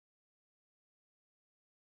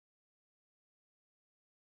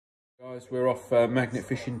Guys, we're off magnet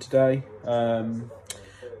fishing today.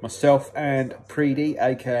 Myself and Preedy,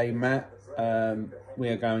 aka Matt, we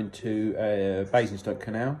are going to Basingstoke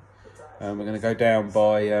Canal. We're going to go down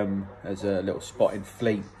by, there's a little spot in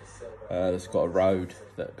Fleet that's got a road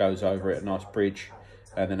that goes over it, a nice bridge,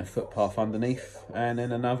 and then a footpath underneath, and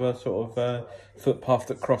then another sort of footpath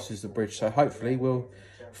that crosses the bridge. So hopefully we'll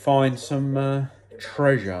find some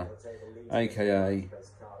treasure, aka,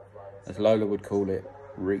 as Lola would call it,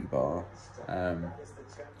 rebar and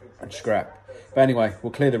scrap. But anyway,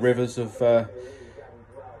 we'll clear the rivers of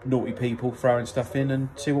naughty people throwing stuff in and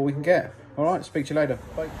see what we can get. All right, speak to you later.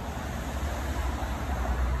 Bye.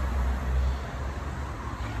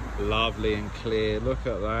 Lovely and clear. Look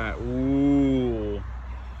at that. Ooh.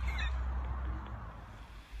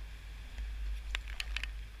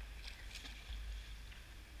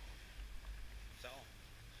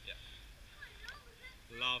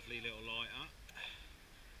 Lovely little lighter.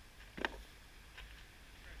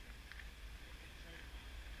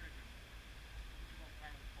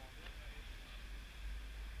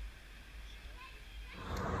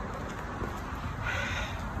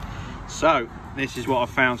 So this is what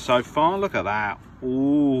I've found so far. Look at that.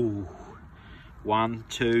 Ooh, 1,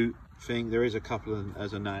 2. I think there is a couple of,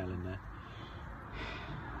 there's a nail in there.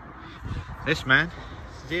 This man,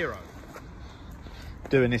 0.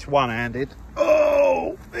 Doing this one-handed.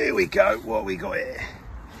 Oh, here we go. What we got here?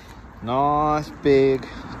 Nice big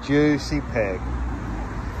juicy peg.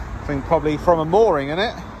 I think probably from a mooring, isn't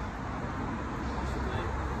it?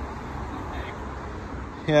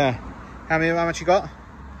 Yeah. How much you got?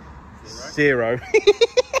 0.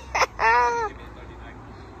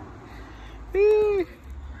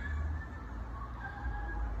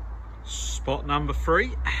 Spot number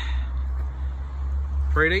 3.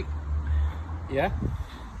 Preedy. Yeah.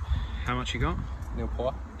 How much you got? Nil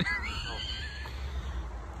pour.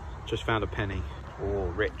 Just found a penny. Oh,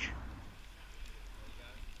 rich.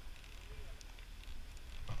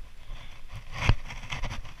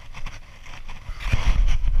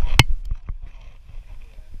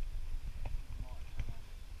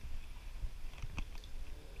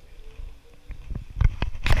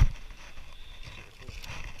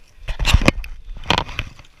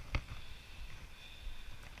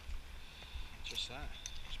 Just that.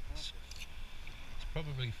 It's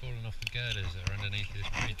probably fallen off the girders that are underneath this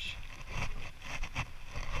bridge.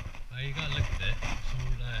 Oh, you got to look at it. It's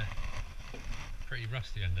all pretty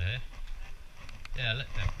rusty under here. Yeah, look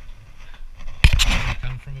there. They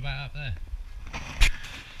come from about up there.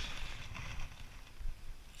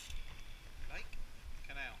 Lake?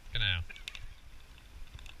 Canal. Canal.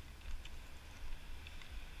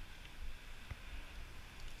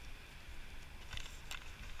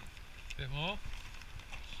 Bit more.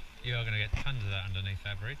 You are going to get tons of that underneath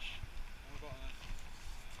that bridge.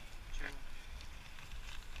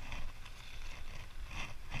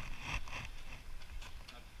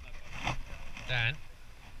 Dan,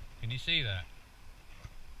 can you see that?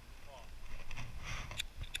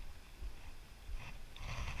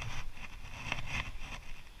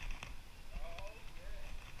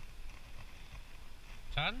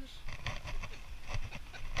 Tons?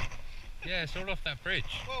 Yeah, it's all off that bridge.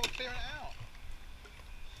 Well, we're clearing it out.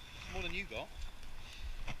 It's more than you got.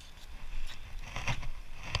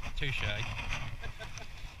 Touche.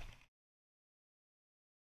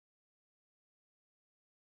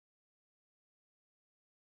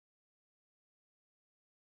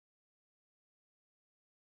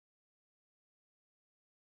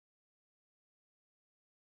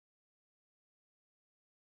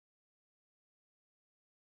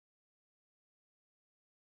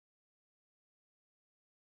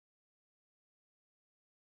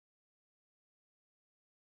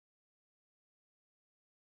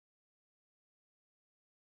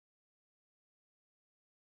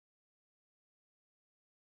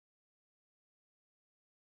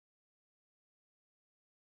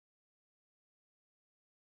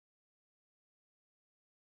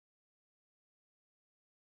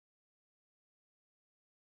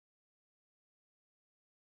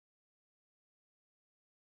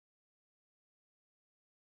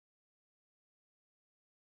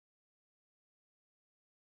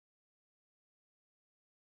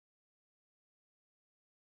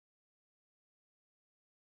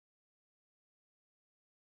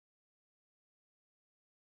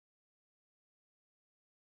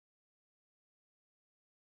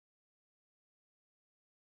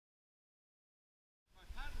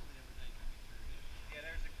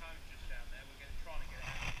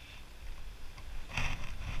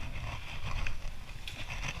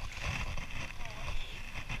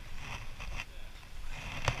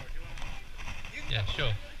 Yeah,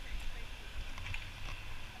 sure.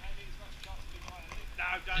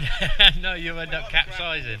 No, you end up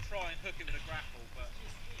capsizing. Try and hook it with a grapple, but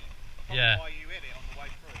yeah. why you hit it on the way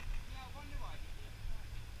through.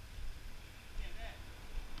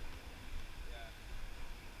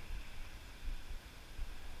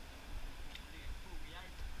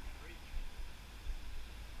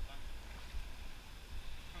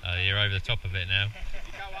 Oh, you're over the top of it now. If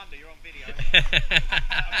you go under, you're on video. Well,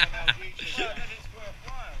 then it's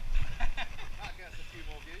worthwhile. That gets a few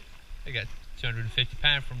more views. You get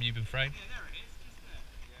 £250 from You've Been Framed. Yeah, there it is, just there.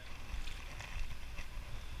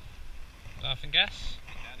 Yeah. Laughing gas.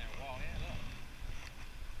 Been down there a while, yeah, look.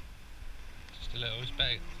 Just a little. It's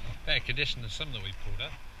better condition than some that we pulled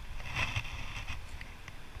up.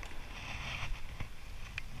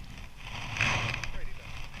 Pretty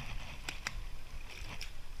done.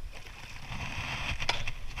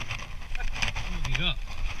 What have you got?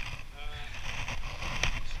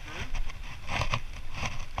 Screw.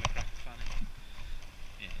 Gonna crack the funny.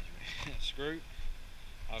 Yeah, screw.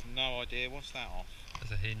 I've no idea. What's that off?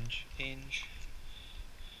 There's a hinge. Hinge.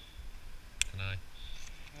 Dunno. Look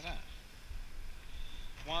at that.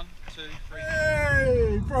 1, 2, 3.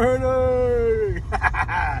 Hey, Preedy!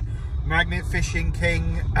 Magnet Fishing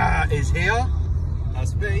King is here.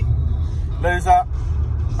 That's me. Loser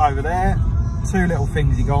over there. 2 little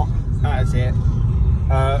things he got. That is it.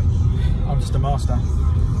 I'm just a master.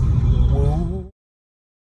 Whoa.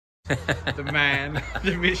 The man,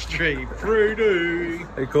 the mystery, Preedy.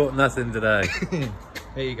 We caught nothing today.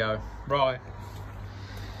 Here you go. Right.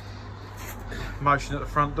 Motion at the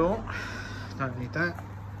front door. Don't need that.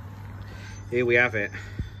 Here we have it.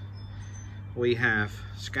 We have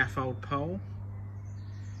scaffold pole.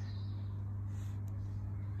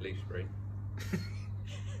 Leaf spring.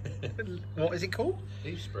 What is it called?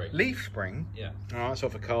 Leaf spring. Leaf spring. Yeah. Alright, it's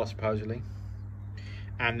off a car supposedly.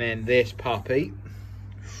 And then this puppy.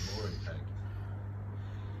 Mooring peg.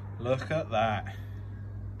 Look at that.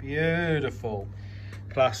 Beautiful.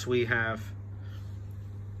 Plus we have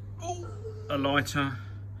a lighter,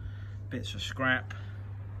 bits of scrap,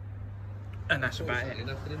 and that's about it.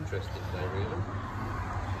 Nothing interesting today, really.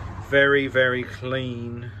 Very, very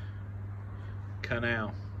clean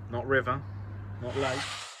canal. Not river, not lake.